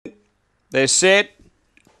They're set.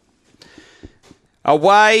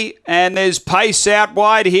 Away, and there's pace out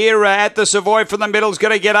wide here at the Savoy from the middle's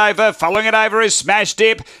going to get over. Following it over is Smash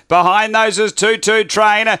Dip. Behind those is 2-2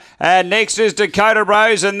 Train. Next is Dakota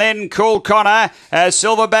Rose, and then Cool Connor.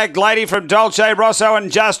 Silverback Lady from Dolce Rosso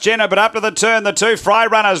and Just Jenna. But up to the turn, the two fry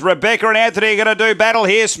runners, Rebecca and Anthony, are going to do battle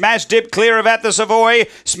here. Smash Dip clear of At the Savoy.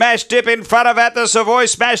 Smash Dip in front of At the Savoy.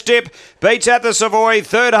 Smash Dip beats At the Savoy.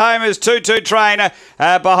 Third home is 2-2 Train.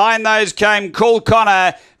 Behind those came Cool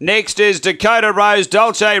Connor. Next is Dakota Rose,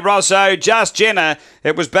 Dolce Rosso, Just Jenna.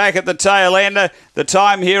 It was back at the tail end. The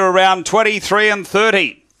time here around 23 and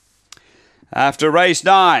 30. After race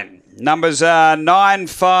 9, numbers are 9,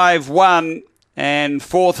 5, 1 and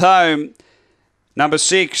fourth home. Number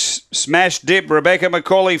 6, Smash Dip, Rebecca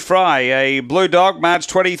Macaulay Fry. A Blue Dog, March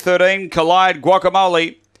 2013, Collide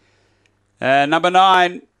Guacamole. Number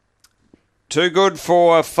 9. Too Good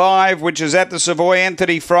for 5, which is At the Savoy,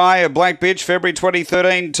 Anthony Fry. A Black Bitch, February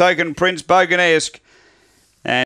 2013, Token Prince, Boganesque.